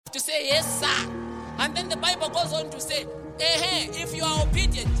to say, yes, sir. And then the Bible goes on to say, if you are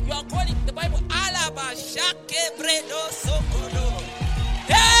obedient, you are calling the Bible, Alaba Shake Bredo Sokodo.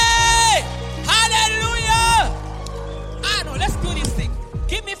 Hey! Hallelujah! No, let's do this thing.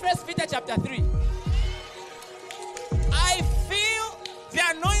 Give me 1 Peter chapter 3. I feel the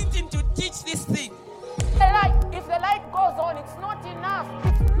anointing to teach this thing. If the light goes on, it's not enough.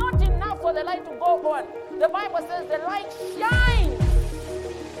 It's not enough for the light to go on. The Bible says the light shines.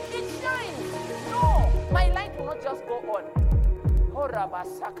 It shines. No, my light will not just go on.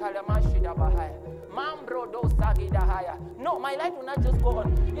 No, my light will not just go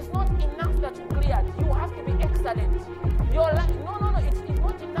on. It's not enough that you cleared. You have to be excellent. Your light, no. It's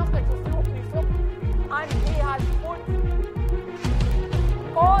not enough that you feel before. And He has put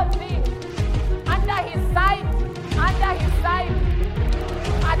all things under His side,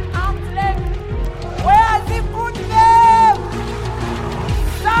 at arm's length. Where has He put them?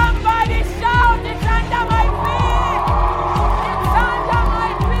 Somebody shout, it's under my feet. It's under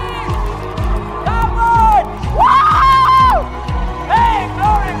my feet. Come on. Wow! Hey,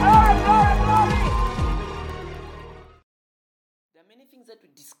 glory. There are many things that we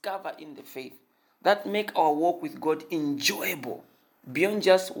discover in the faith that make our walk with God enjoyable, beyond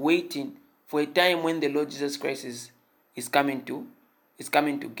just waiting for a time when the Lord Jesus Christ is coming to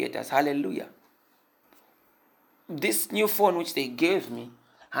get us. Hallelujah. This new phone which they gave me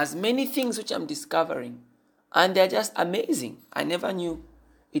has many things which I'm discovering, and they're just amazing. I never knew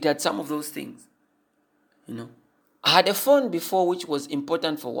it had some of those things. I had a phone before which was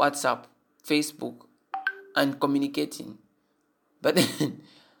important for WhatsApp, Facebook, and communicating. But then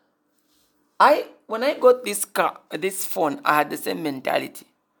when I got this phone, I had the same mentality.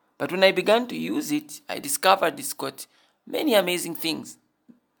 But when I began to use it, I discovered it's got many amazing things.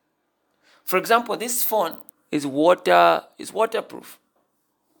 For example, this phone is waterproof.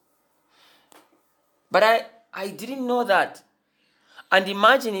 But I didn't know that. And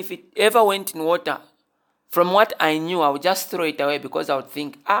imagine if it ever went in water. From what I knew, I would just throw it away because I would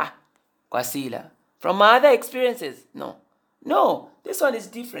think, Kwasila. From my other experiences, no, this one is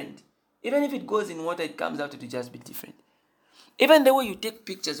different. Even if it goes in water, it comes out to just be different. Even the way you take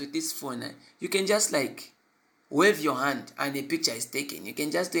pictures with this phone, you can just wave your hand and the picture is taken. You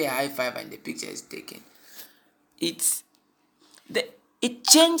can just do a high five and the picture is taken. It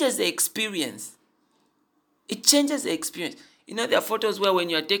changes the experience. It changes the experience. There are photos where when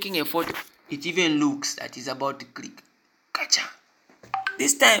you are taking a photo, it even looks that it's about to click. Gotcha.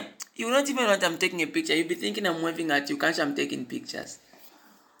 This time, you will not even know that I'm taking a picture. You'll be thinking I'm waving at you. Can't I'm taking pictures?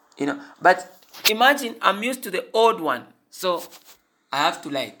 But imagine I'm used to the old one. So I have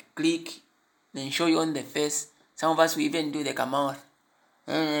to click, then show you on the face. Some of us will even do the mouth.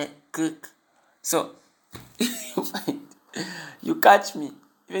 Click. So you catch me,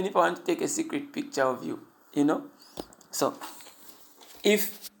 even if I want to take a secret picture of you, So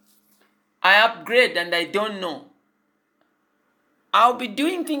if I upgrade and I don't know, I'll be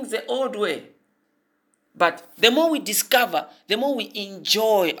doing things the old way. But the more we discover, the more we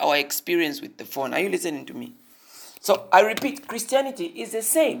enjoy our experience with the phone. Are you listening to me? So I repeat, Christianity is the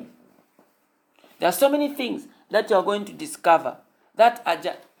same. There are so many things that you are going to discover that are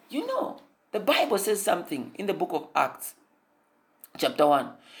just, the Bible says something in the book of Acts, chapter 1.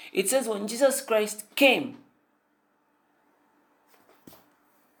 It says when Jesus Christ came,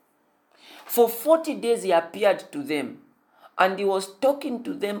 for 40 days He appeared to them, and He was talking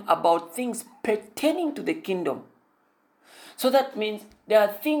to them about things pertaining to the kingdom. So that means there are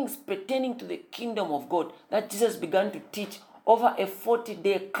things pertaining to the kingdom of God that Jesus began to teach over a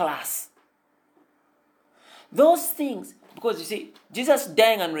 40-day class. Those things, because you see, Jesus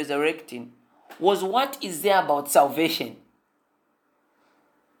dying and resurrecting was what is there about salvation.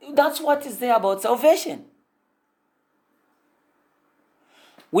 That's what is there about salvation.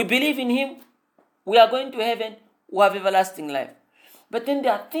 We believe in Him, we are going to heaven, we have everlasting life. But then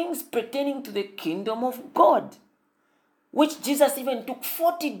there are things pertaining to the kingdom of God, which Jesus even took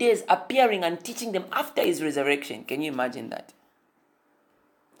 40 days appearing and teaching them after His resurrection. Can you imagine that?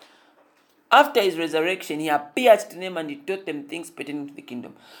 After His resurrection, He appeared to them and He taught them things pertaining to the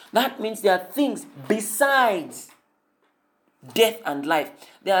kingdom. That means there are things besides death and life.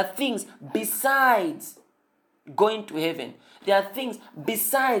 There are things besides going to heaven. There are things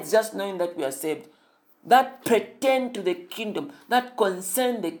besides just knowing that we are saved that pertain to the kingdom, that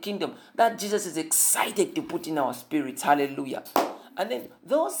concern the kingdom, that Jesus is excited to put in our spirits. Hallelujah. And then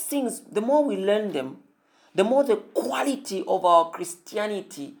those things, the more we learn them, the more the quality of our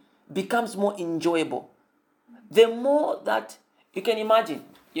Christianity becomes more enjoyable. The more that you can imagine,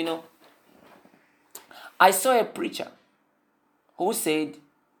 I saw a preacher who said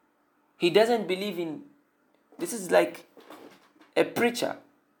He doesn't believe in, this is like a preacher,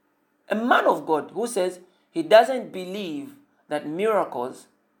 a man of God who says he doesn't believe that miracles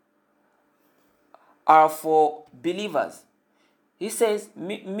are for believers. He says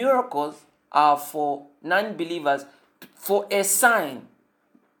miracles are for non-believers, for a sign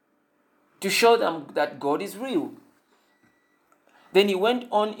to show them that God is real. Then he went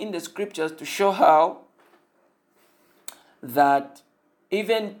on in the scriptures to show how that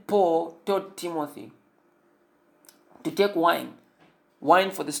even Paul taught Timothy to take wine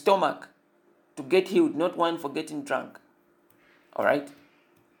for the stomach, to get healed, not wine for getting drunk. All right?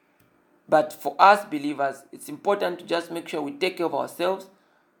 But for us believers, it's important to just make sure we take care of ourselves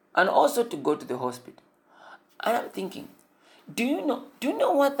and also to go to the hospital. And I'm thinking, do you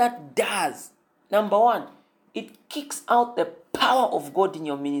know what that does? Number one, it kicks out the power of God in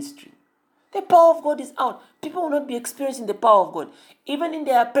your ministry. The power of God is out. People will not be experiencing the power of God. Even in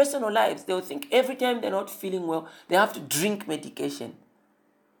their personal lives, they will think every time they're not feeling well, they have to drink medication.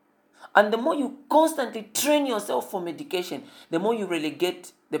 And the more you constantly train yourself for medication, the more you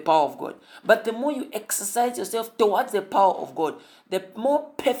relegate the power of God. But the more you exercise yourself towards the power of God, the more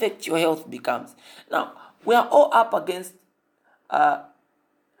perfect your health becomes. Now, we are all up against,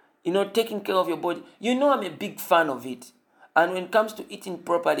 taking care of your body. I'm a big fan of it. And when it comes to eating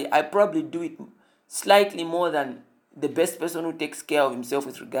properly, I probably do it slightly more than the best person who takes care of himself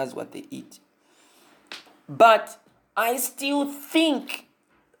with regards to what they eat. But I still think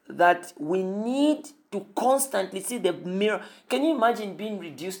that we need to constantly see the mirror. Can you imagine being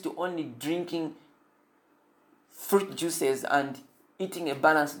reduced to only drinking fruit juices and eating a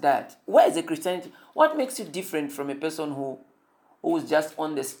balanced diet? Where is the Christianity? What makes you different from a person who was just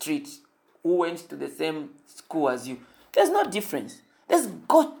on the street, who went to the same school as you? There's no difference. There's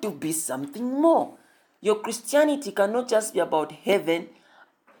got to be something more. Your Christianity cannot just be about heaven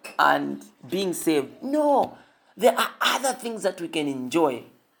and being saved. No, there are other things that we can enjoy.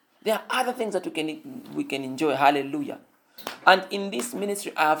 There are other things that we can enjoy. Hallelujah. And in this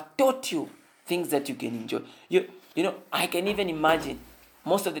ministry, I have taught you things that you can enjoy. I can even imagine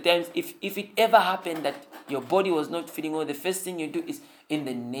most of the times if it ever happened that your body was not feeling well, the first thing you do is, in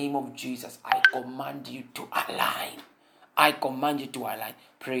the name of Jesus, I command you to align. I command you to align.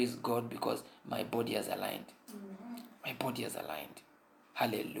 Praise God, because my body has aligned. My body has aligned.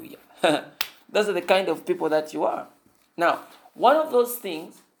 Hallelujah. Those are the kind of people that you are. Now, one of those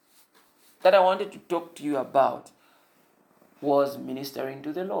things that I wanted to talk to you about was ministering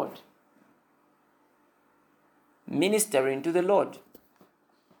to the Lord. Ministering to the Lord.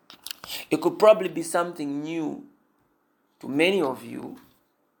 It could probably be something new to many of you,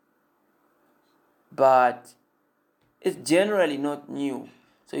 but it's generally not new.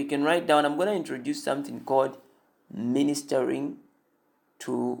 So you can write down, I'm going to introduce something called ministering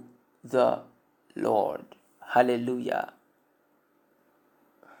to the Lord. Hallelujah.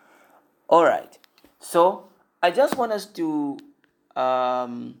 All right. So I just want us to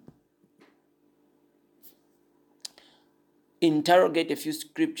interrogate a few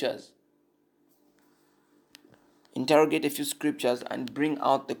scriptures. And bring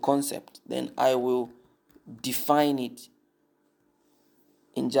out the concept. Then I will define it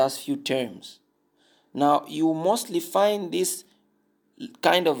in just few terms. Now, you mostly find this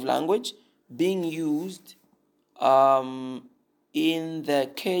kind of language being used in the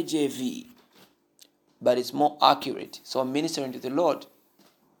KJV, but it's more accurate. So, ministering to the Lord.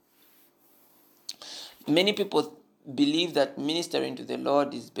 Many people believe that ministering to the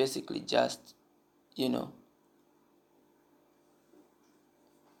Lord is basically just,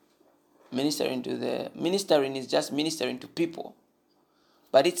 ministering is just ministering to people.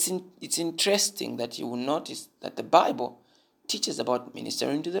 But it's interesting that you will notice that the Bible teaches about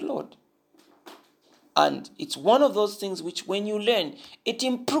ministering to the Lord. And it's one of those things which, when you learn, it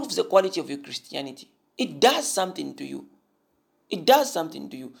improves the quality of your Christianity. It does something to you.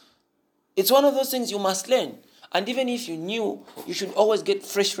 It's one of those things you must learn. And even if you knew, you should always get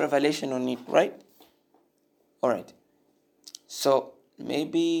fresh revelation on it, right? All right. So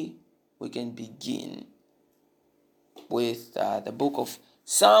maybe we can begin with the book of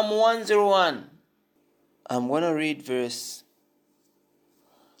Psalm 101. I'm going to read verse.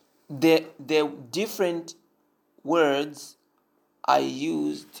 The different words are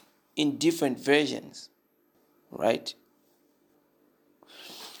used in different versions, right?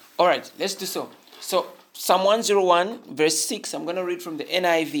 All right, let's do so. So Psalm 101 verse 6, I'm going to read from the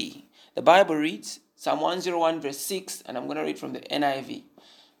NIV. The Bible reads, Psalm 101 verse 6, and I'm going to read from the NIV.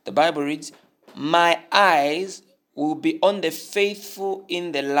 The Bible reads, "My eyes will be on the faithful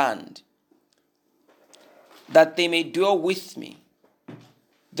in the land, that they may dwell with me.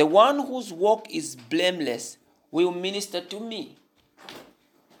 The one whose walk is blameless will minister to me.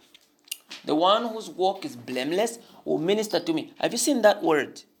 The one whose walk is blameless will minister to me. Have you seen that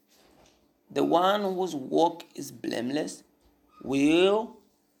word? The one whose walk is blameless will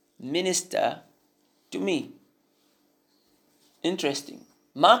minister to me. Interesting.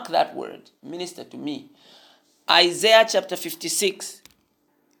 Mark that word, minister to me. Isaiah chapter 56.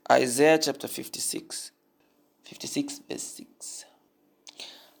 Isaiah chapter 56. 56 verse 6.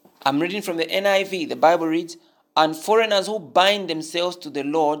 I'm reading from the NIV. The Bible reads, and foreigners who bind themselves to the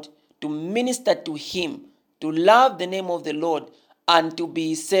Lord to minister to him, to love the name of the Lord, and to be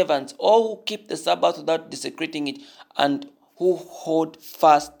his servants, all who keep the Sabbath without desecrating it, and who hold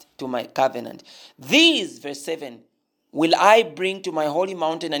fast to my covenant. These, verse 7, will I bring to my holy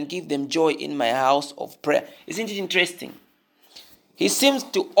mountain and give them joy in my house of prayer. Isn't it interesting? He seems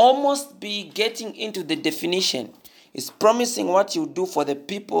to almost be getting into the definition. He's promising what he'll do for the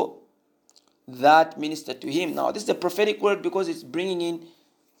people that minister to him. Now, this is a prophetic word because it's bringing in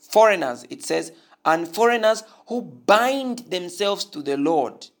foreigners. It says, and foreigners who bind themselves to the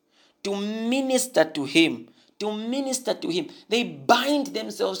Lord to minister to him. To minister to him. They bind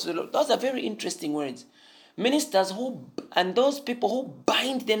themselves to the Lord. Those are very interesting words. Ministers who, and those people who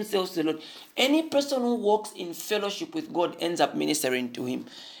bind themselves to the Lord. Any person who walks in fellowship with God ends up ministering to him.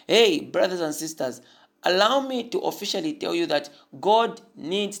 Hey, brothers and sisters, allow me to officially tell you that God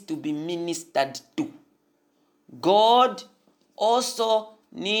needs to be ministered to. God also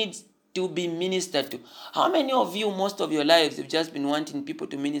needs to be ministered to. How many of you, most of your lives, have just been wanting people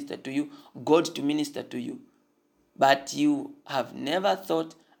to minister to you, God to minister to you, but you have never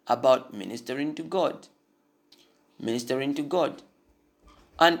thought about ministering to God? Ministering to God.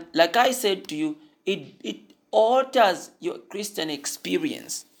 And like I said to you, it alters your Christian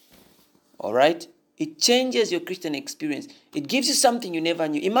experience. All right? It changes your Christian experience. It gives you something you never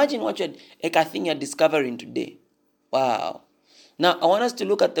knew. Imagine what a thing you're discovering today. Wow. Now, I want us to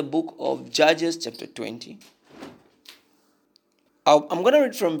look at the book of Judges chapter 20. I'm going to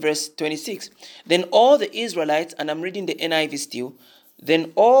read from verse 26. Then all the Israelites, and I'm reading the NIV still,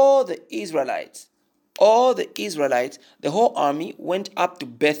 then all the Israelites, the whole army went up to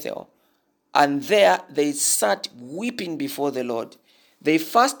Bethel, and there they sat weeping before the Lord. They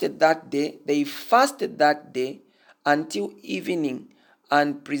fasted that day until evening,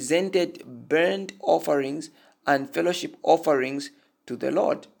 and presented burnt offerings and fellowship offerings to the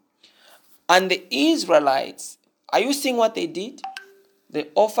Lord. And the Israelites, are you seeing what they did? They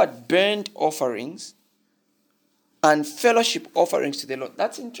offered burnt offerings and fellowship offerings to the Lord.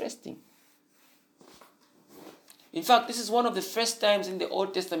 That's interesting. In fact, this is one of the first times in the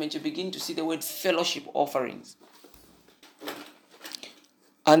Old Testament you begin to see the word fellowship offerings.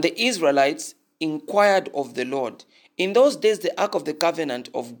 And the Israelites inquired of the Lord. In those days, the ark of the covenant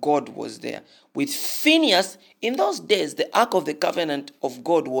of God was there. With Phinehas, in those days, the ark of the covenant of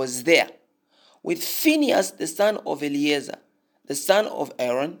God was there. With Phinehas, the son of Eleazar, the son of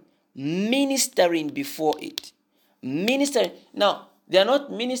Aaron, ministering before it. Ministering. Now, they are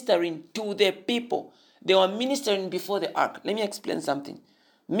not ministering to the people. They were ministering before the ark. Let me explain something.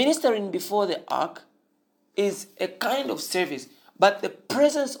 Ministering before the ark is a kind of service, but the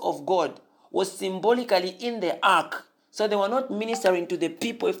presence of God was symbolically in the ark. So they were not ministering to the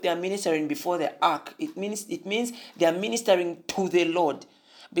people if they are ministering before the ark. It means they are ministering to the Lord.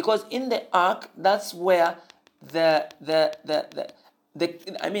 Because in the ark, that's where the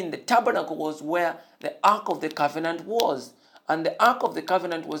tabernacle was, where the ark of the covenant was. And the ark of the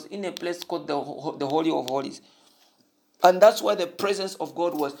covenant was in a place called the Holy of Holies. And that's where the presence of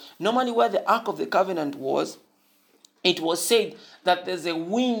God was. Normally where the ark of the covenant was, it was said that there's a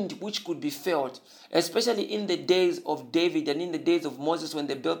wind which could be felt, especially in the days of David and in the days of Moses when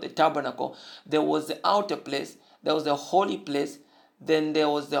they built the tabernacle. There was the outer place, there was the holy place, then there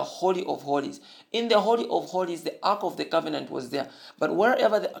was the Holy of Holies. In the Holy of Holies, the Ark of the Covenant was there. But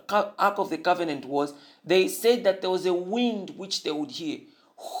wherever the Ark of the Covenant was, they said that there was a wind which they would hear.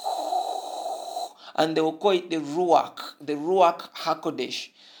 And they will call it the Ruach HaKodesh.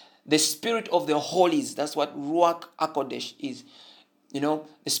 The Spirit of the Holies. That's what Ruach HaKodesh is. The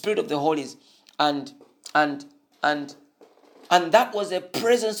Spirit of the Holies. And that was a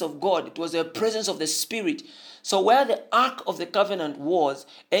presence of God. It was a presence of the Spirit. So where the Ark of the Covenant was,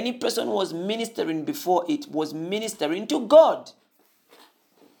 any person who was ministering before it was ministering to God.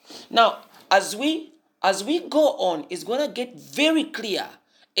 Now, as we go on, it's going to get very clear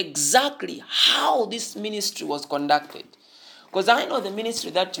exactly how this ministry was conducted. Because I know the ministry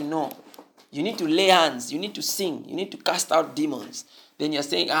that you know. You need to lay hands, you need to sing, you need to cast out demons. Then you're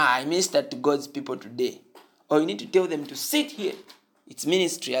saying, I ministered to God's people today. Or you need to tell them to sit here. It's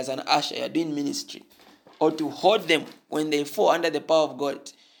ministry. As an usher, you're doing ministry. Or to hold them when they fall under the power of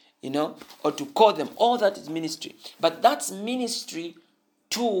God, or to call them. All that is ministry. But that's ministry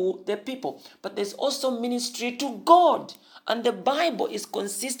to the people. But there's also ministry to God. And the Bible is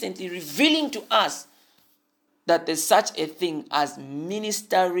consistently revealing to us that there's such a thing as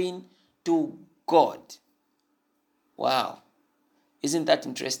ministering to God. Wow. Isn't that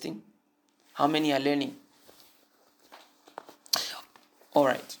interesting? How many are learning? All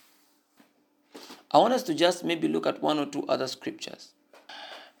right. I want us to just maybe look at one or two other scriptures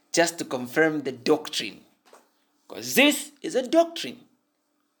just to confirm the doctrine. Because this is a doctrine.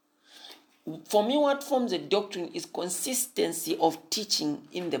 For me, what forms a doctrine is consistency of teaching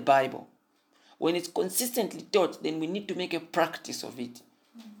in the Bible. When it's consistently taught, then we need to make a practice of it.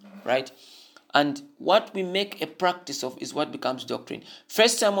 Right? And what we make a practice of is what becomes doctrine. 1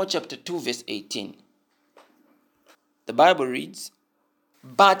 Samuel chapter 2 verse 18. The Bible reads,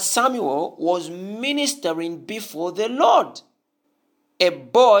 "But Samuel was ministering before the Lord, a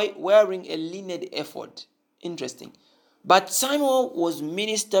boy wearing a linen ephod." Interesting. But Samuel was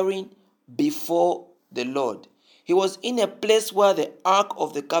ministering before the Lord. He was in a place where the Ark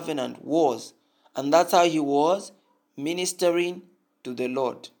of the Covenant was, and that's how he was ministering to the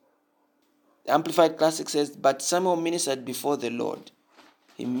Lord. The Amplified Classic says, "But Samuel ministered before the Lord."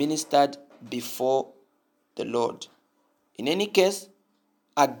 He ministered before the Lord. In any case,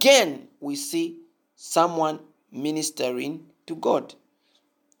 again, we see someone ministering to God.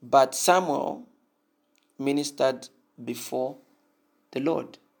 But Samuel ministered before the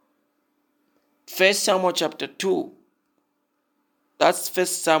Lord. 1 Samuel chapter 2. That's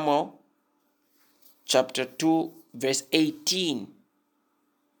 1 Samuel chapter 2 verse 18.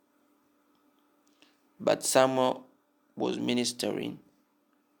 But Samuel was ministering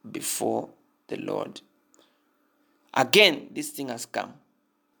before the Lord. Again, this thing has come.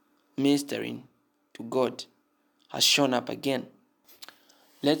 Ministering to God has shown up again.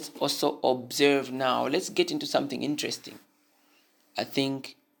 Let's also observe now. Let's get into something interesting. I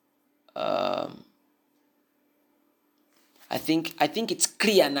think it's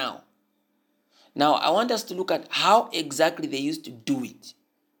clear now. Now, I want us to look at how exactly they used to do it.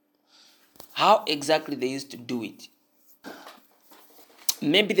 How exactly they used to do it.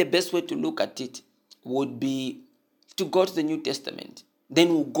 Maybe the best way to look at it would be to go to the New Testament. Then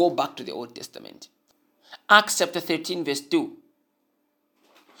we'll go back to the Old Testament. Acts chapter 13 verse 2.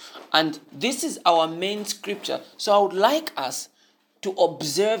 And this is our main scripture. So I would like us to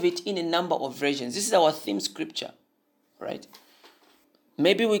observe it in a number of versions. This is our theme scripture. Right?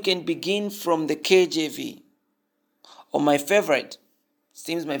 Maybe we can begin from the KJV. Or my favorite.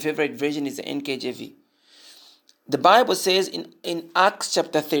 Seems my favorite version is the NKJV. The Bible says in Acts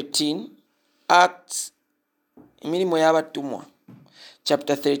chapter 13, Acts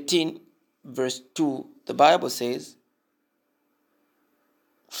chapter 13 verse 2, the Bible says,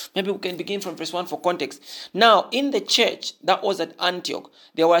 maybe we can begin from verse 1 for context. Now, in the church that was at Antioch,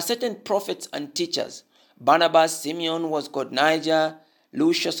 there were certain prophets and teachers. Barnabas, Simeon was called Niger,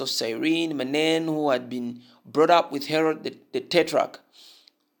 Lucius of Cyrene, Manaen, who had been brought up with Herod the Tetrarch.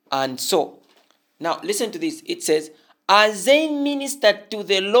 And so, now listen to this. It says, as they ministered to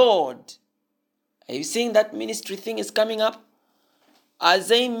the Lord. Are you seeing that ministry thing is coming up? As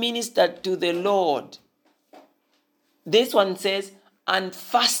they ministered to the Lord. This one says, and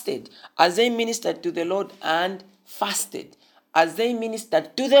fasted. As they ministered to the Lord and fasted. As they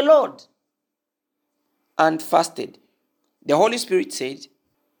ministered to the Lord and fasted. The Holy Spirit said,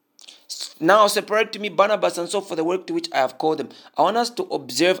 now separate to me Barnabas and Saul for the work to which I have called them. I want us to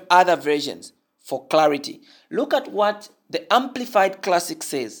observe other versions for clarity. Look at what the Amplified Classic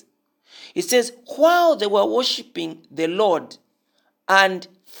says. It says, while they were worshiping the Lord and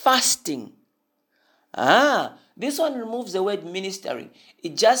fasting. This one removes the word ministering.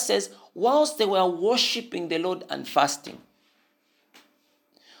 It just says, whilst they were worshiping the Lord and fasting.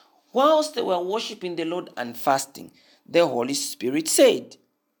 Whilst they were worshiping the Lord and fasting, the Holy Spirit said,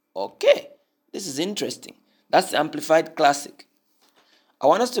 okay, this is interesting. That's the Amplified Classic. I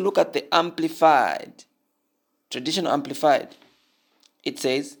want us to look at the Amplified, traditional Amplified. It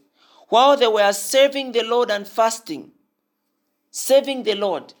says, while they were serving the Lord and fasting, serving the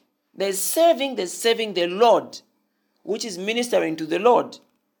Lord. There's serving the Lord, which is ministering to the Lord.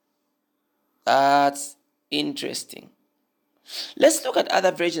 That's interesting. Let's look at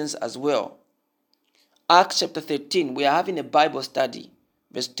other versions as well. Acts chapter 13, we are having a Bible study,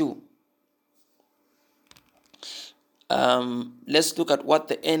 verse 2. Let's look at what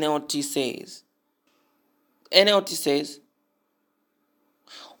the NLT says. NLT says,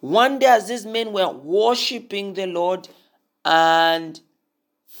 one day as these men were worshiping the Lord and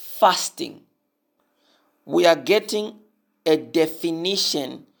fasting. We are getting a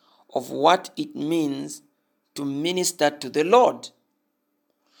definition of what it means to minister to the Lord.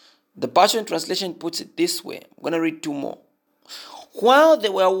 The Passion Translation puts it this way. I'm going to read 2 more. While they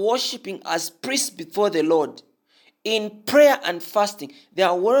were worshiping as priests before the Lord in prayer and fasting, there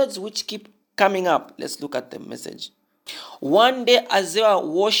are words which keep coming up. Let's look at the message. One day, as they were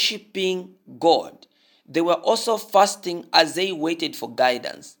worshiping God, they were also fasting as they waited for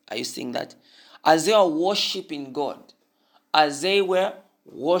guidance. Are you seeing that? As they were worshiping God. As they were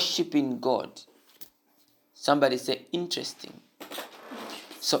worshiping God. Somebody say, interesting.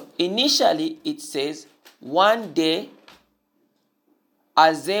 So initially it says, one day,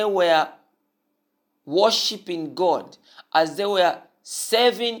 as they were worshiping God, as they were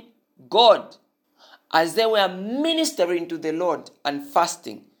serving God, as they were ministering to the Lord and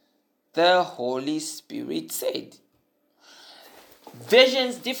fasting, the Holy Spirit said.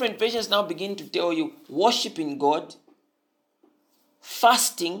 Different versions now begin to tell you worshiping God,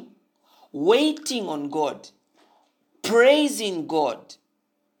 fasting, waiting on God, praising God,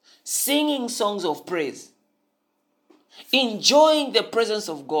 singing songs of praise, enjoying the presence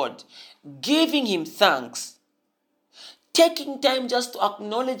of God, giving Him thanks, taking time just to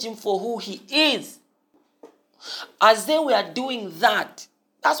acknowledge Him for who He is. As they were doing that,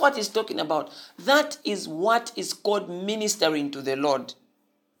 that's what he's talking about. That is what is called ministering to the Lord.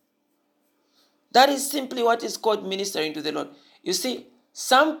 That is simply what is called ministering to the Lord. You see,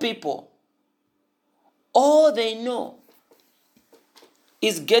 some people, all they know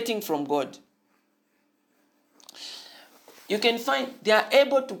is getting from God. You can find they are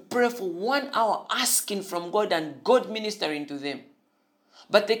able to pray for 1 hour asking from God and God ministering to them.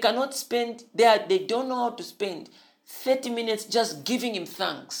 But they cannot spend, they don't know how to spend 30 minutes just giving Him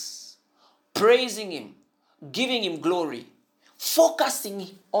thanks, praising Him, giving Him glory, focusing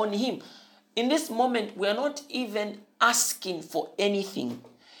on Him. In this moment, we are not even asking for anything.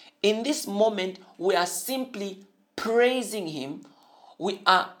 In this moment, we are simply praising Him. We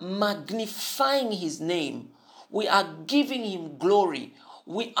are magnifying His name. We are giving Him glory.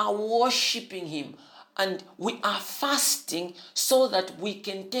 We are worshiping Him. And we are fasting so that we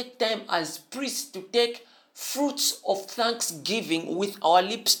can take time as priests to take fruits of thanksgiving with our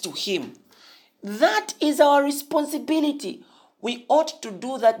lips to Him. That is our responsibility. We ought to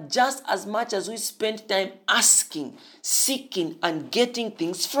do that just as much as we spend time asking, seeking, and getting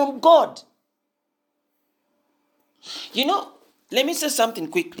things from God. You know, let me say something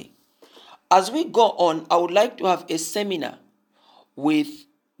quickly. As we go on, I would like to have a seminar with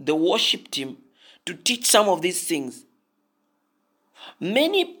the worship team to teach some of these things.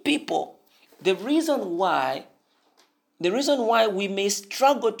 Many people, the reason why we may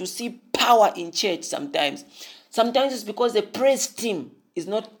struggle to see power in church sometimes it's because the praise team is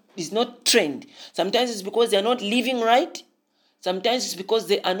not trained. Sometimes it's because they are not living right. Sometimes it's because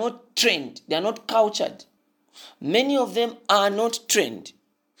they are not trained. They are not cultured. Many of them are not trained.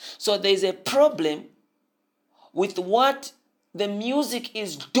 So there is a problem with what the music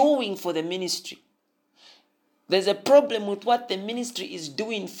is doing for the ministry. There's a problem with what the ministry is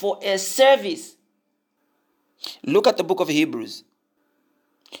doing for a service. Look at the book of Hebrews,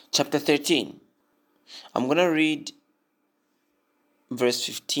 chapter 13. I'm going to read verse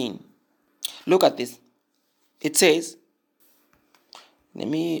 15. Look at this. It says, let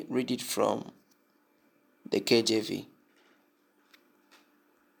me read it from the KJV.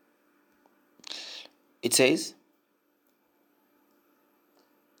 It says,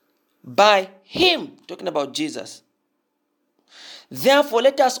 by Him, talking about Jesus, therefore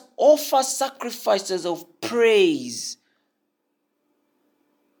let us offer sacrifices of praise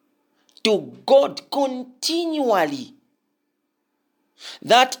to God continually.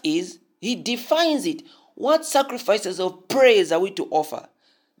 That is, he defines it. What sacrifices of praise are we to offer?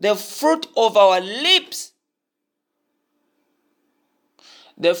 The fruit of our lips.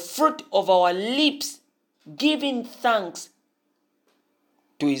 The fruit of our lips, giving thanks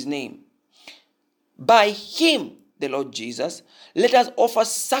to his name. By him, the Lord Jesus, let us offer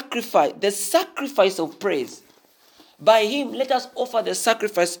sacrifice, the sacrifice of praise. By him, let us offer the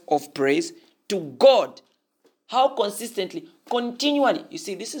sacrifice of praise to God. How consistently? Continually. You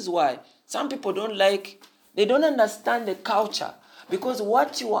see, this is why some people they don't understand the culture. Because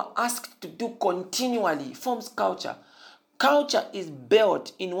what you are asked to do continually forms culture. Culture is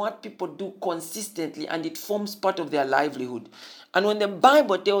built in what people do consistently, and it forms part of their livelihood. And when the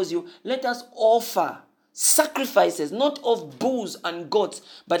Bible tells you, let us offer sacrifices, not of bulls and goats,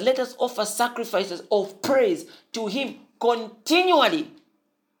 but let us offer sacrifices of praise to him continually.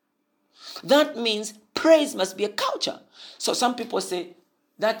 That means praise must be a culture. So some people say,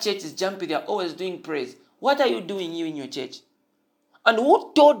 that church is jumpy, they are always doing praise. What are you doing in your church? And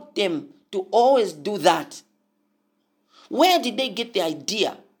who taught them to always do that? Where did they get the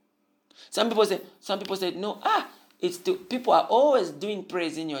idea? Some people said, no, people are always doing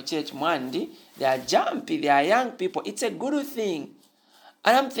praise in your church, Mandy. They are jumpy, they are young people. It's a good thing.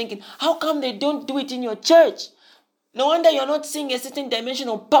 And I'm thinking, how come they don't do it in your church? No wonder you're not seeing a certain dimension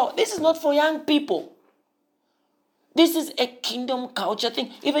of power. This is not for young people. This is a kingdom culture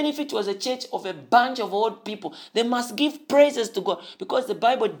thing. Even if it was a church of a bunch of old people, they must give praises to God, because the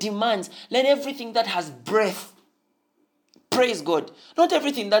Bible demands, let everything that has breath praise God. Not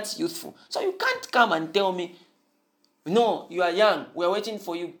everything that's youthful. So you can't come and tell me, no, you are young, we're waiting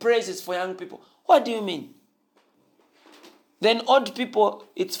for you, praise is for young people. What do you mean? Then old people,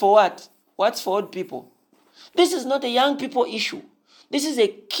 it's for what? What's for old people? This is not a young people issue. This is a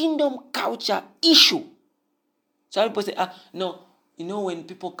kingdom culture issue. Some people say, no, when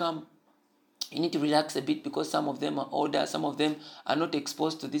people come, you need to relax a bit because some of them are older, some of them are not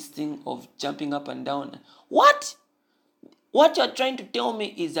exposed to this thing of jumping up and down. What? What you're trying to tell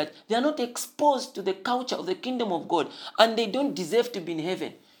me is that they are not exposed to the culture of the kingdom of God, and they don't deserve to be in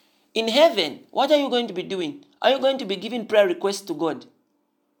heaven. In heaven, what are you going to be doing? Are you going to be giving prayer requests to God?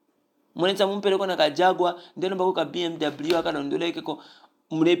 Mwenza mumpeleko na kajagwa, ndeno mbako ka BMW akanondolekeko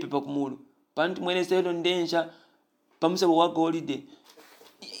mulepe pakumulu. Pantu mwene selo ndensha, pamuse wako holiday.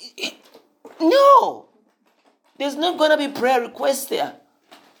 No! There's not going to be prayer requests there.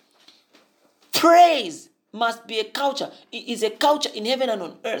 Praise must be a culture. It is a culture in heaven and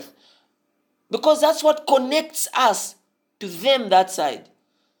on earth. Because that's what connects us to them that side.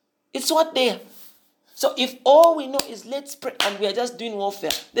 It's what they... So if all we know is let's pray and we are just doing warfare,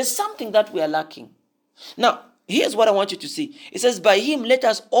 there's something that we are lacking. Now, here's what I want you to see. It says, by him let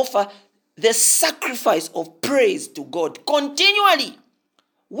us offer the sacrifice of praise to God continually.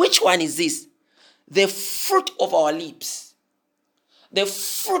 Which one is this? The fruit of our lips. The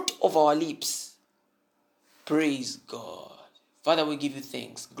fruit of our lips. Praise God. Father, we give you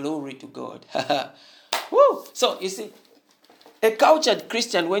thanks. Glory to God. Woo! So, you see, a cultured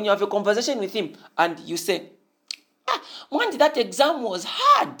Christian, when you have a conversation with him and you say, Mwandi, that exam was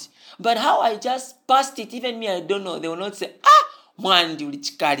hard, but how I just passed it, even me, I don't know. They will not say, Mwandi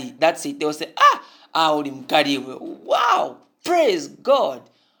ulichikari. That's it. They will say, ulimkari. Wow, praise God.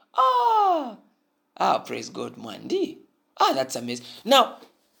 Praise God, Mwandi. That's amazing. Now,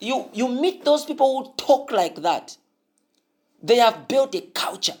 you meet those people who talk like that. They have built a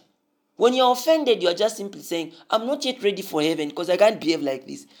culture. When you're offended, you're just simply saying, I'm not yet ready for heaven because I can't behave like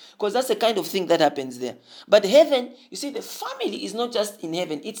this. Because that's the kind of thing that happens there. But heaven, you see, the family is not just in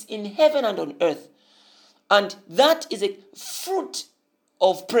heaven. It's in heaven and on earth. And that is a fruit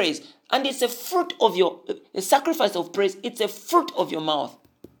of praise. And it's a fruit of a sacrifice of praise. It's a fruit of your mouth.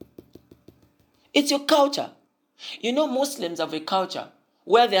 It's your culture. Muslims have a culture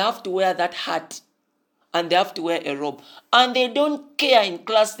where they have to wear that hat and they have to wear a robe. And they don't care in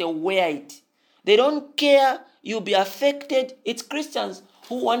class, they wear it. They don't care, you'll be affected. It's Christians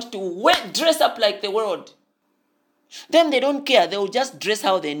who want to dress up like the world. Them, they don't care. They will just dress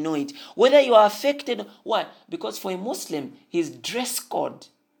how they know it. Whether you are affected, why? Because for a Muslim, his dress code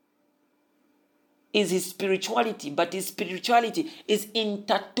is his spirituality. But his spirituality is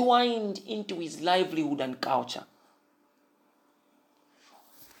intertwined into his livelihood and culture.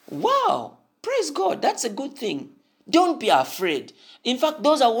 Wow! Praise God. That's a good thing. Don't be afraid. In fact,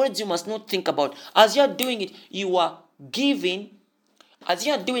 those are words you must not think about. As you're doing it, you are giving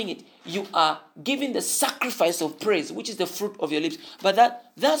the sacrifice of praise, which is the fruit of your lips. But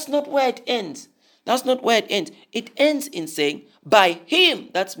that's not where it ends. That's not where it ends. It ends in saying, by him,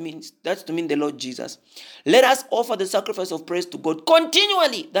 that's to mean the Lord Jesus. Let us offer the sacrifice of praise to God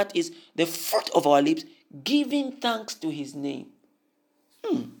continually. That is the fruit of our lips, giving thanks to his name.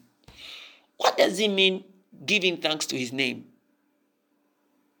 What does it mean, giving thanks to his name?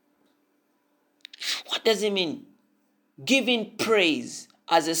 What does it mean? Giving praise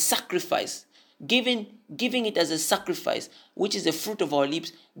as a sacrifice. Giving it as a sacrifice, which is the fruit of our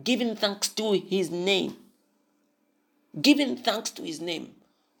lips. Giving thanks to his name. Giving thanks to his name.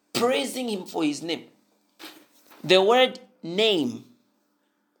 Praising him for his name. The word name.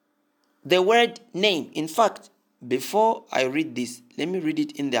 In fact, before I read this, let me read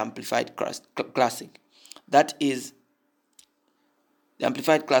it in the Amplified Classic. That is the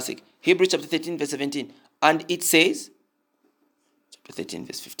Amplified Classic. Hebrews chapter 13 verse 17. And it says, chapter 13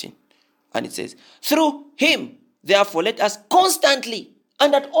 verse 15. And it says, through him, therefore, let us constantly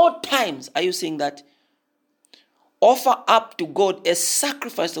and at all times, are you seeing that? offer up to God a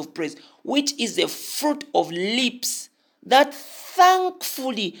sacrifice of praise, which is the fruit of lips that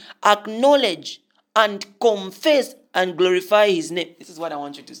thankfully acknowledge and confess and glorify his name. This is what I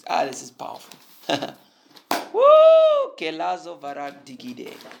want you to say. This is powerful. Woo! Kelazo varak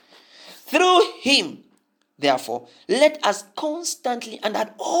digide. Through him, therefore, let us constantly and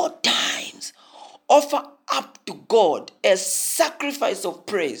at all times offer up to God a sacrifice of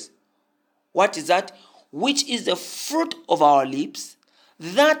praise. What is that? Which is the fruit of our lips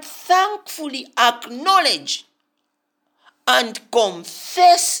that thankfully acknowledge and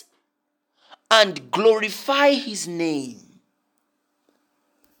confess and glorify his name.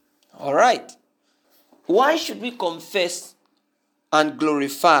 All right. Why should we confess and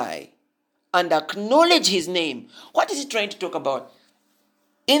glorify and acknowledge his name? What is he trying to talk about?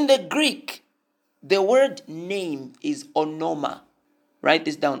 In the Greek, the word name is ONOMA. Write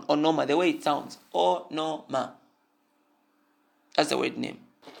this down. ONOMA, the way it sounds. ONOMA. That's the word name.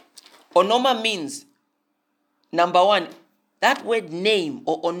 ONOMA means, number one, that word name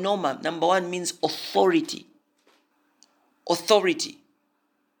or ONOMA, number one, means authority. Authority.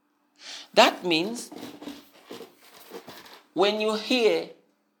 That means when you hear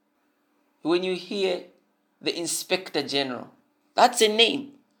the Inspector General, that's a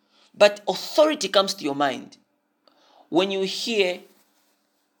name. But authority comes to your mind. When you hear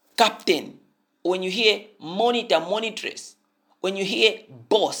captain, when you hear monitor, monitress, when you hear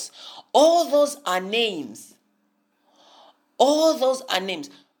boss, all those are names. All those are names.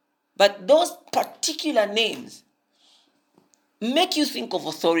 But those particular names make you think of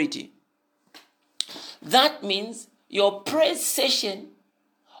authority. That means your praise session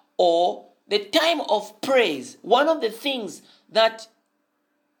or the time of praise, one of the things that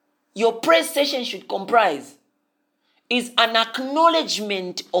your praise session should comprise is an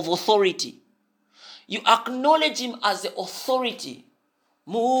acknowledgement of authority. You acknowledge him as the authority.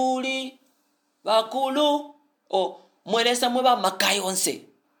 Muri bakulu or mwelesa mweba makayonse.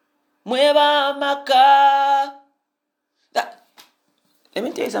 Mweba maka. Let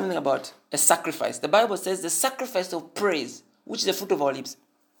me tell you something about a sacrifice. The Bible says the sacrifice of praise, which is the fruit of our lips.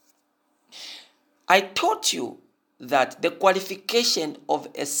 I taught you that the qualification of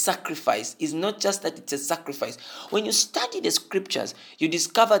a sacrifice is not just that it's a sacrifice. When you study the scriptures, you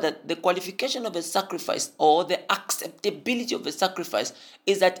discover that the qualification of a sacrifice or the acceptability of a sacrifice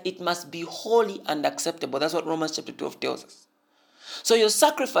is that it must be holy and acceptable. That's what Romans chapter 12 tells us. So your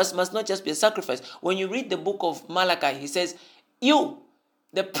sacrifice must not just be a sacrifice. When you read the book of Malachi, he says,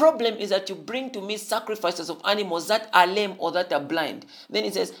 the problem is that you bring to me sacrifices of animals that are lame or that are blind. Then he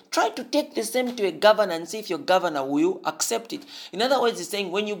says, try to take the same to a governor and see if your governor will accept it. In other words, he's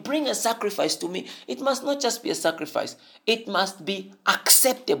saying, when you bring a sacrifice to me, it must not just be a sacrifice. It must be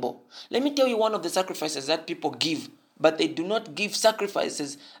acceptable. Let me tell you one of the sacrifices that people give, but they do not give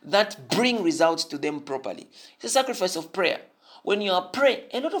sacrifices that bring results to them properly. It's a sacrifice of prayer. When you are praying,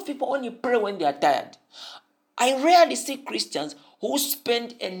 a lot of people only pray when they are tired. I rarely see Christians who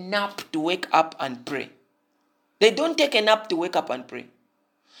spend a nap to wake up and pray. They don't take a nap to wake up and pray.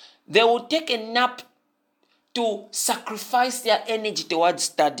 They will take a nap to sacrifice their energy towards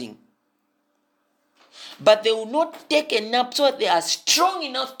studying. But they will not take a nap so that they are strong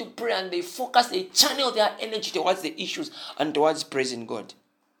enough to pray and they focus, they channel their energy towards the issues and towards praising God.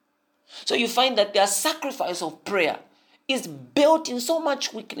 So you find that their sacrifice of prayer is built in so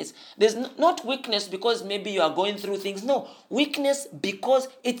much weakness. There's not weakness because maybe you are going through things. No, weakness because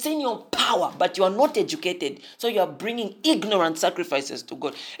it's in your power, but you are not educated. So you are bringing ignorant sacrifices to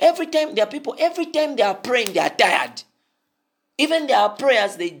God. Every time they are praying, they are tired. Even their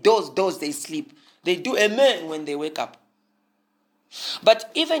prayers, they doze, they sleep. They do amen when they wake up.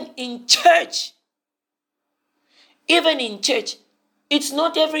 But even in church, it's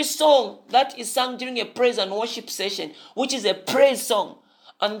not every song that is sung during a praise and worship session, which is a praise song.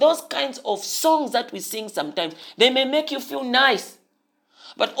 And those kinds of songs that we sing sometimes, they may make you feel nice.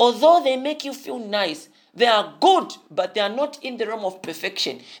 But although they make you feel nice, they are good, but they are not in the realm of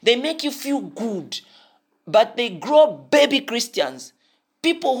perfection. They make you feel good, but they grow baby Christians.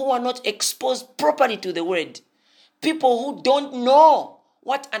 People who are not exposed properly to the word. People who don't know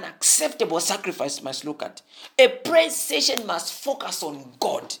what an acceptable sacrifice must look at. A praise session must focus on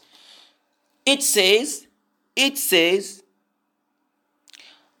God. It says,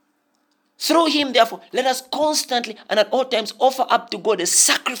 through him, therefore, let us constantly and at all times offer up to God a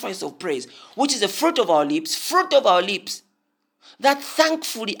sacrifice of praise, which is the fruit of our lips, that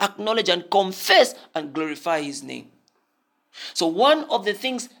thankfully acknowledge and confess and glorify his name. So one of the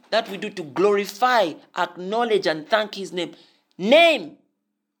things that we do to glorify, acknowledge, and thank his name,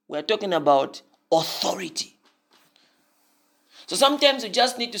 we're talking about authority. So sometimes you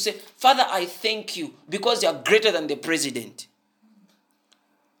just need to say, Father, I thank you because you are greater than the president.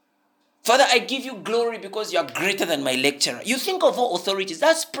 Father, I give you glory because you are greater than my lecturer. You think of all authorities.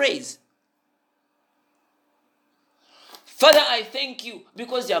 That's praise. Father, I thank you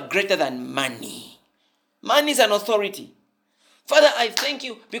because you are greater than money. Money is an authority. Father, I thank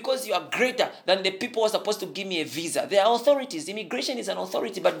you because you are greater than the people who are supposed to give me a visa. They are authorities. Immigration is an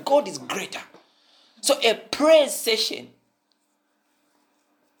authority, but God is greater. So a praise session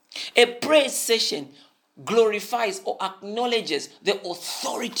glorifies or acknowledges the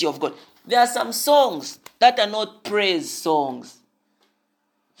authority of God. There are some songs that are not praise songs.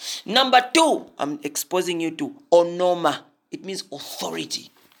 Number 2, I'm exposing you to ONOMA. It means authority.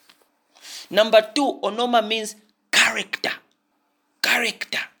 Number 2, ONOMA means character.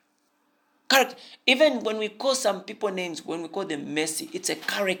 Character. Even when we call some people names, when we call them mercy, it's a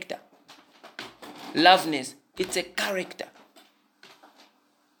character. Loveness, it's a character.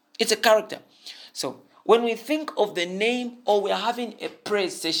 It's a character. So when we think of the name or we are having a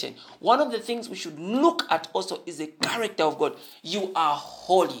praise session, one of the things we should look at also is the character of God. You are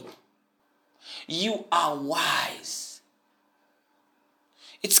holy. You are wise.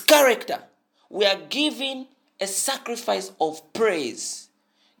 It's character. We are giving a sacrifice of praise,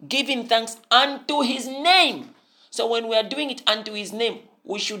 giving thanks unto his name. So when we are doing it unto his name,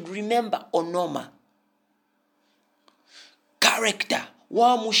 we should remember ONOMA. Character.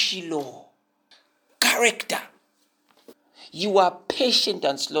 Wamushilo. Character. You are patient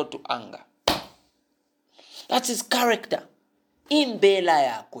and slow to anger. That's his character. Imbela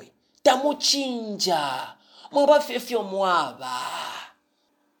yakwe. Tamuchinja. Mwabafefyo mwaba.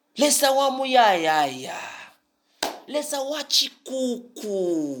 Lesa wamuyayaya. Lesa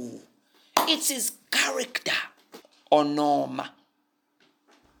wachikuku. It's his character. ONOMA.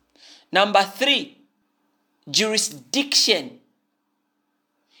 Number 3, jurisdiction.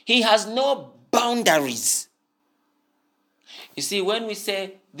 He has no boundaries. You see, when we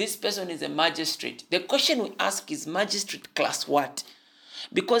say this person is a magistrate, the question we ask is magistrate class what?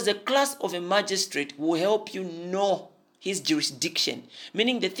 Because the class of a magistrate will help you know his jurisdiction,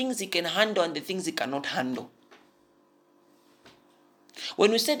 meaning the things he can handle and the things he cannot handle.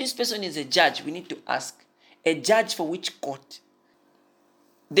 When we say this person is a judge, we need to ask, a judge for which court?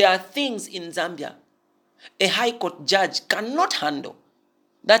 There are things in Zambia a high court judge cannot handle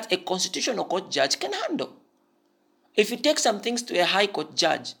that a constitutional court judge can handle. If you take some things to a high court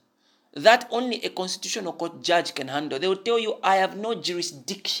judge that only a constitutional court judge can handle, they will tell you, I have no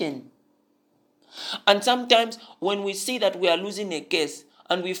jurisdiction. And sometimes when we see that we are losing a case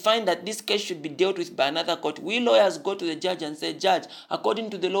and we find that this case should be dealt with by another court, we lawyers go to the judge and say, Judge,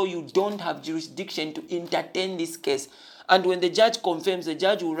 according to the law, you don't have jurisdiction to entertain this case. And when the judge confirms, the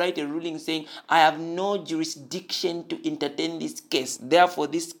judge will write a ruling saying, I have no jurisdiction to entertain this case. Therefore,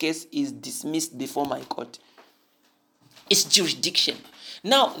 this case is dismissed before my court. It's jurisdiction.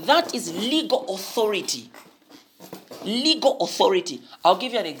 Now, that is legal authority. Legal authority. I'll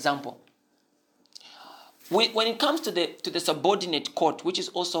give you an example. When it comes to the subordinate court, which is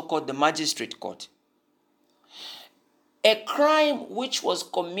also called the magistrate court, a crime which was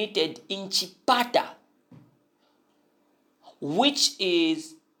committed in Chipata, which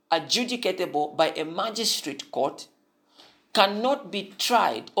is adjudicatable by a magistrate court, cannot be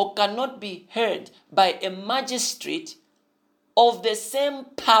tried or cannot be heard by a magistrate of the same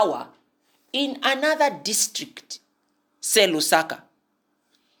power in another district, say Lusaka.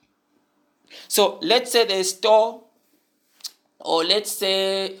 So let's say they stole, or let's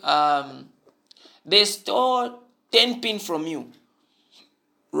say they stole 10 pin from you,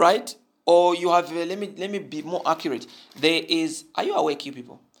 right? Or you have, let me be more accurate. There is, are you awake, you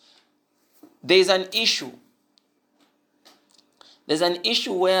people? There is an issue. There's an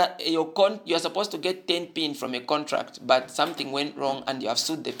issue where you're supposed to get 10 pin from a contract, but something went wrong and you have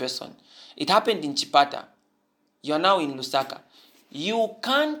sued the person. It happened in Chipata. You are now in Lusaka. You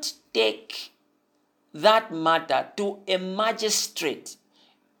can't take that matter to a magistrate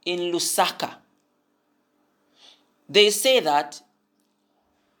in Lusaka. They say that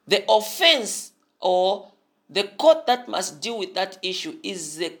the offense or the court that must deal with that issue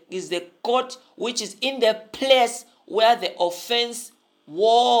is the court which is in the place where the offense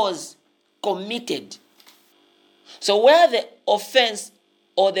was committed. So where the offense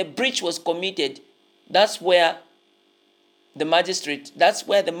or the breach was committed, that's where the magistrate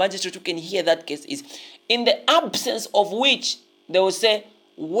who can hear that case is. In the absence of which, they will say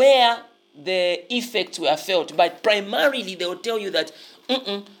where the effects were felt. But primarily, they will tell you that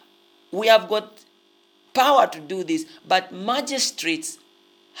we have got power to do this, but magistrates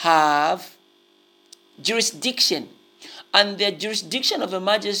have jurisdiction. And the jurisdiction of a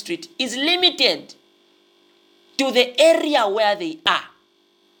magistrate is limited to the area where they are.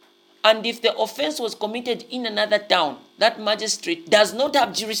 And if the offense was committed in another town, that magistrate does not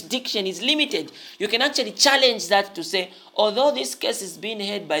have jurisdiction, is limited. You can actually challenge that to say, although this case is being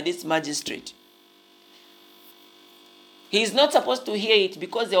heard by this magistrate, he is not supposed to hear it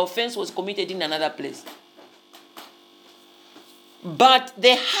because the offense was committed in another place. But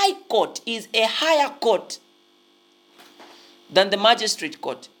the high court is a higher court than the magistrate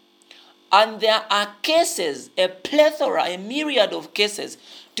court. And there are cases, a plethora, a myriad of cases,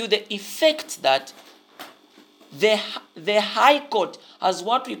 to the effect that the high court has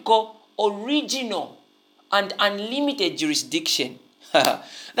what we call original and unlimited jurisdiction.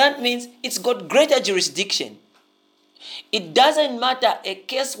 That means it's got greater jurisdiction. It doesn't matter a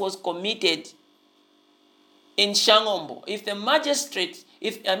case was committed in Shangombo. If the magistrate,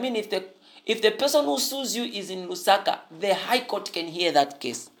 if the person who sues you is in Lusaka, the high court can hear that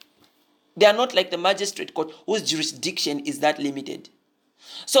case. They are not like the magistrate court whose jurisdiction is that limited.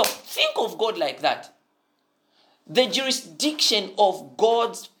 So think of God like that. The jurisdiction of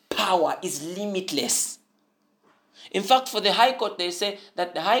God's power is limitless. In fact, for the high court, they say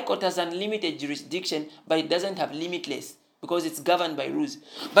that the high court has unlimited jurisdiction, but it doesn't have limitless because it's governed by rules.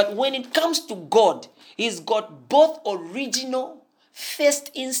 But when it comes to God, he's got both original,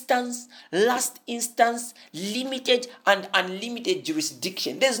 first instance, last instance, limited and unlimited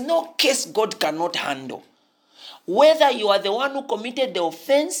jurisdiction. There's no case God cannot handle. Whether you are the one who committed the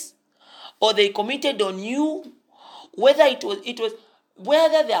offense or they committed on you, whether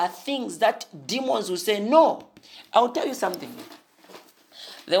whether there are things that demons will say, no. I'll tell you something.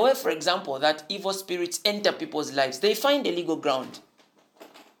 The way, for example, that evil spirits enter people's lives, they find a legal ground.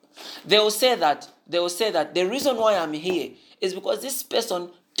 They will say that the reason why I'm here is because this person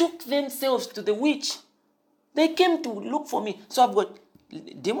took themselves to the witch. They came to look for me. So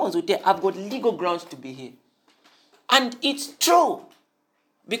demons will tell, I've got legal grounds to be here. And it's true.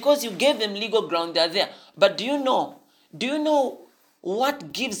 Because you gave them legal ground, they're there. But do you know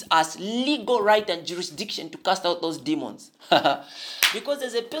what gives us legal right and jurisdiction to cast out those demons? Because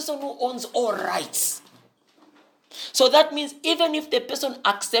there's a person who owns all rights. So that means even if the person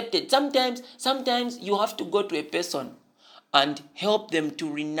accepted, sometimes you have to go to a person and help them to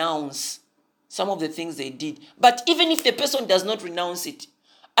renounce some of the things they did. But even if the person does not renounce it,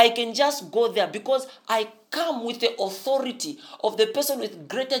 I can just go there because I come with the authority of the person with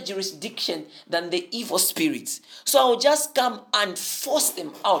greater jurisdiction than the evil spirits. So I'll just come and force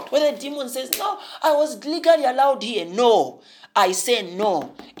them out. Whether the demon says, no, I was legally allowed here. No, I say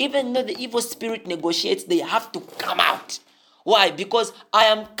no. Even though the evil spirit negotiates, they have to come out. Why? Because I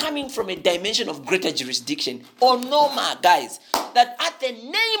am coming from a dimension of greater jurisdiction. ONOMA, guys, that at the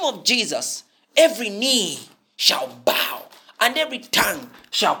name of Jesus, every knee shall bow and every tongue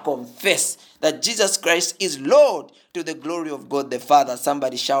shall confess that Jesus Christ is Lord to the glory of God the Father.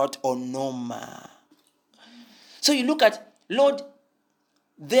 Somebody shout ONOMA. So you look at, Lord,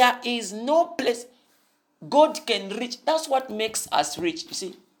 there is no place God can reach. That's what makes us rich. You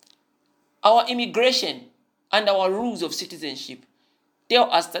see, our immigration and our rules of citizenship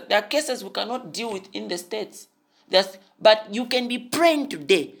tell us that there are cases we cannot deal with in the States. But you can be praying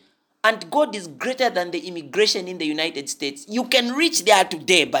today, and God is greater than the immigration in the United States. You can reach there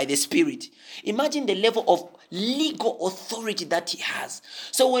today by the Spirit. Imagine the level of legal authority that he has.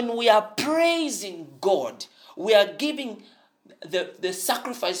 So when we are praising God, we are giving the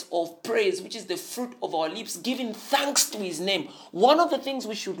sacrifice of praise, which is the fruit of our lips, giving thanks to his name. One of the things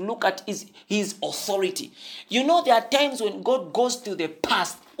we should look at is his authority. You know, there are times when God goes to the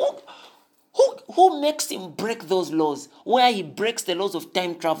past. Who makes him break those laws? Where he breaks the laws of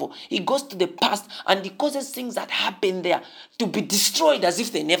time travel. He goes to the past and he causes things that happen there to be destroyed as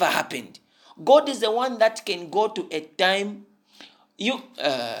if they never happened. God is the one that can go to a time.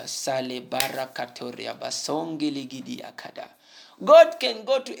 God can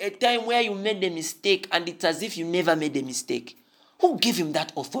go to a time where you made a mistake and it's as if you never made a mistake. Who gave him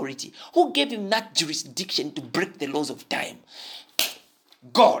that authority? Who gave him that jurisdiction to break the laws of time?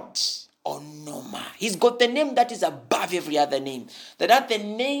 God. ONOMA. He's got the name that is above every other name. That at the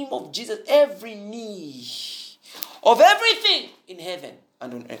name of Jesus, every knee of everything in heaven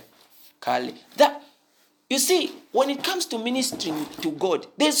and on earth. That, you see, when it comes to ministering to God,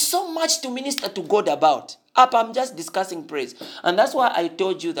 there's so much to minister to God about. I'm just discussing praise. And that's why I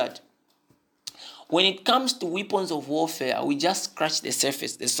told you that when it comes to weapons of warfare, we just scratch the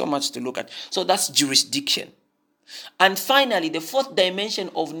surface. There's so much to look at. So that's jurisdiction. And finally, the fourth dimension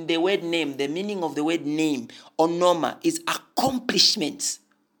of the word name, the meaning of the word name, ONOMA, is accomplishments.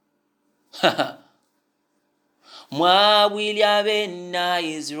 mwawilya bena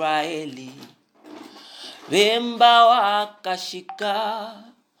Israeli bemba wakashika.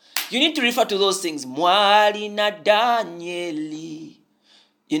 You need to refer to those things. Mwali na Danieli.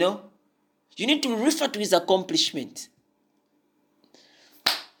 You know? You need to refer to his accomplishment.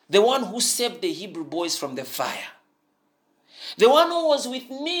 The one who saved the Hebrew boys from the fire. The one who was with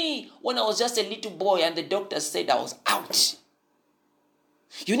me when I was just a little boy and the doctor said I was out.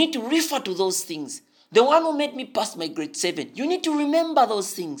 You need to refer to those things. The one who made me pass my grade 7. You need to remember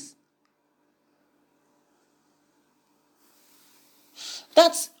those things.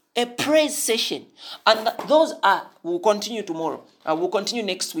 That's a praise session. And those are, we'll continue tomorrow. We'll continue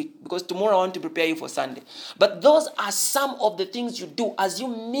next week because tomorrow I want to prepare you for Sunday. But those are some of the things you do as you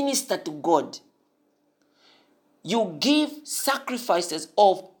minister to God. You give sacrifices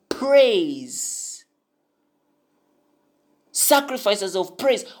of praise. Sacrifices of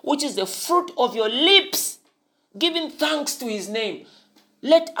praise, which is the fruit of your lips, giving thanks to his name.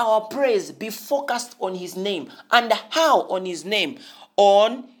 Let our praise be focused on his name. And how on his name?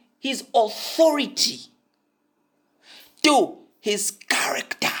 On his authority. 2, his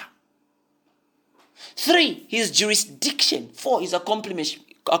character. 3, his jurisdiction. 4, his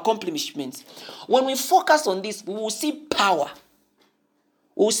accomplishments. When we focus on this, we will see power.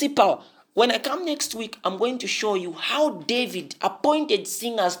 We will see power. When I come next week, I'm going to show you how David appointed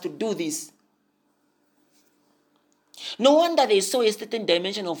singers to do this. No wonder they saw a certain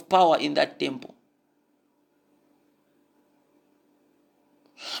dimension of power in that temple.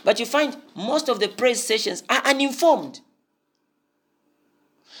 But you find most of the praise sessions are uninformed.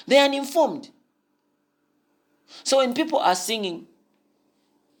 They are uninformed. So when people are singing,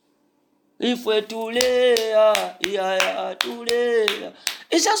 if we're too late,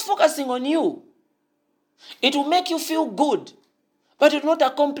 it's just focusing on you. It will make you feel good, but it will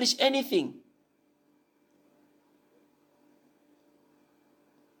not accomplish anything.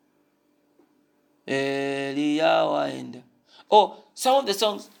 Oh, some of the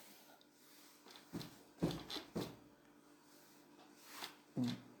songs.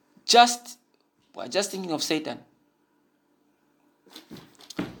 We're just thinking of Satan.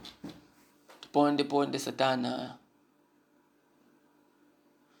 Ponde Satana.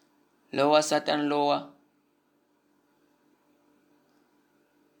 Lower Satan, lower.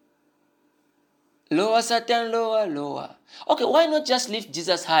 Lower Satan, lower, lower. Okay, why not just lift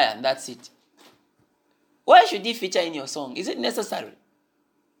Jesus higher and that's it? Why should he feature in your song? Is it necessary?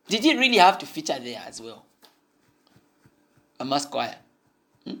 Did he really have to feature there as well? A mass choir.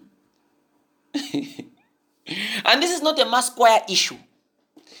 And this is not a mass choir issue.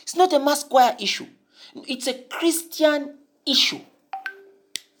 It's not a mass choir issue. It's a Christian issue.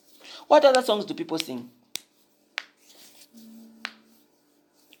 What other songs do people sing?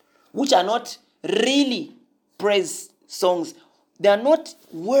 Which are not really praise songs. They are not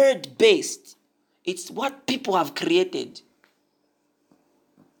word-based. It's what people have created.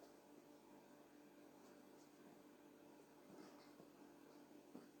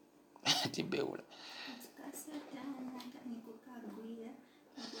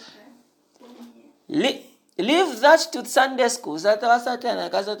 Leave that to Sunday school. Let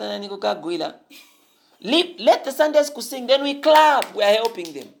the Sunday school sing, then we clap. We are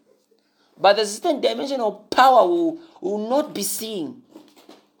helping them. But the certain dimension of power will not be seen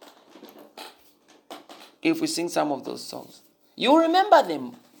if we sing some of those songs. You remember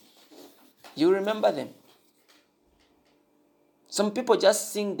them. You remember them. Some people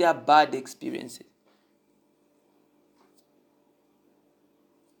just sing their bad experiences.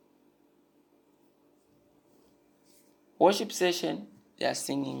 Worship session, they are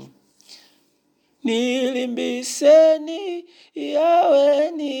singing. Nilimbiseni,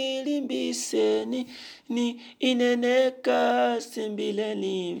 Yahweh nilimbiseni, ni ineneka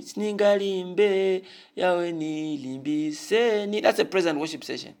simbileni, sningalimbe, Yahweh nilimbiseni. That's a praise and worship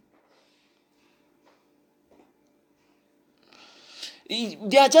session.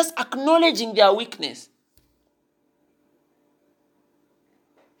 They are just acknowledging their weakness.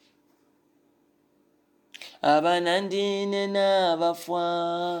 Abanandine na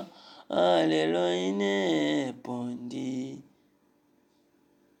bafwa, aleluine pondi.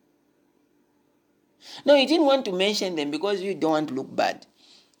 No, you didn't want to mention them because you don't want to look bad.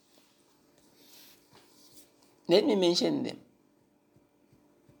 Let me mention them.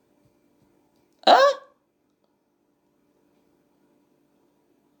 Huh?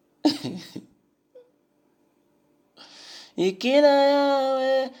 Ikila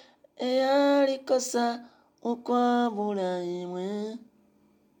yawe eyalikosa ukwabula imwe.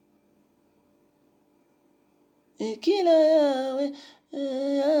 Ikila yawe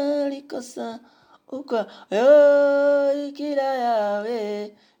eyalikosa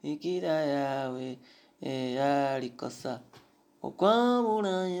Ikira Yahweh, Arikosa,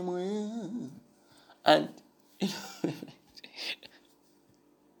 Okwamuna Yemwe. And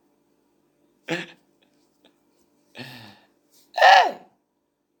hey!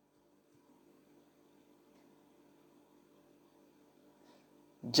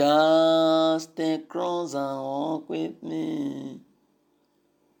 Just take cross and walk with me.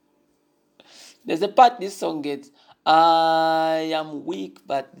 There's a part this song gets. I am weak,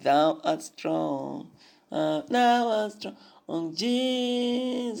 but thou art strong. Thou art strong. On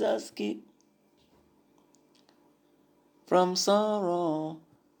Jesus keep from sorrow.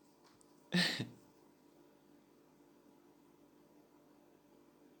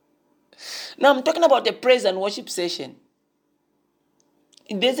 Now I'm talking about the praise and worship session.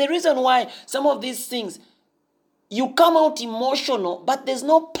 There's a reason why some of these things, you come out emotional, but there's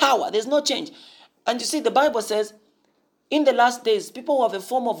no power, there's no change. And you see, the Bible says, in the last days, people will have a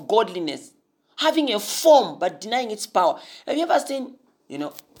form of godliness, having a form but denying its power. Have you ever seen,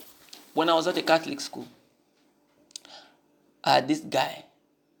 when I was at a Catholic school, I had this guy,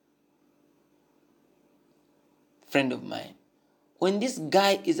 friend of mine. When this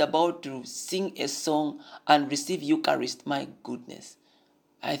guy is about to sing a song and receive Eucharist, my goodness,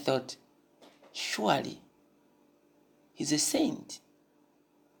 I thought, surely he's a saint.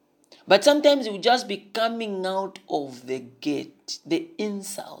 But sometimes he will just be coming out of the gate, the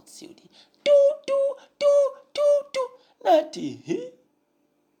insults. Nati.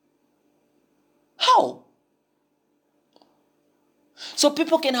 How? So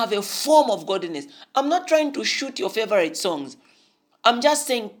people can have a form of godliness. I'm not trying to shoot your favorite songs. I'm just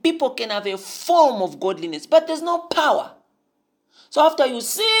saying people can have a form of godliness, but there's no power. So after you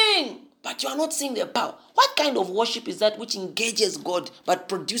sing, but you are not seeing the power. What kind of worship is that which engages God but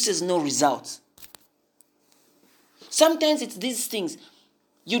produces no results? Sometimes it's these things.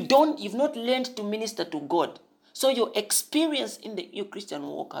 You've not learned to minister to God. So your experience in your Christian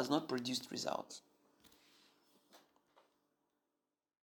walk has not produced results.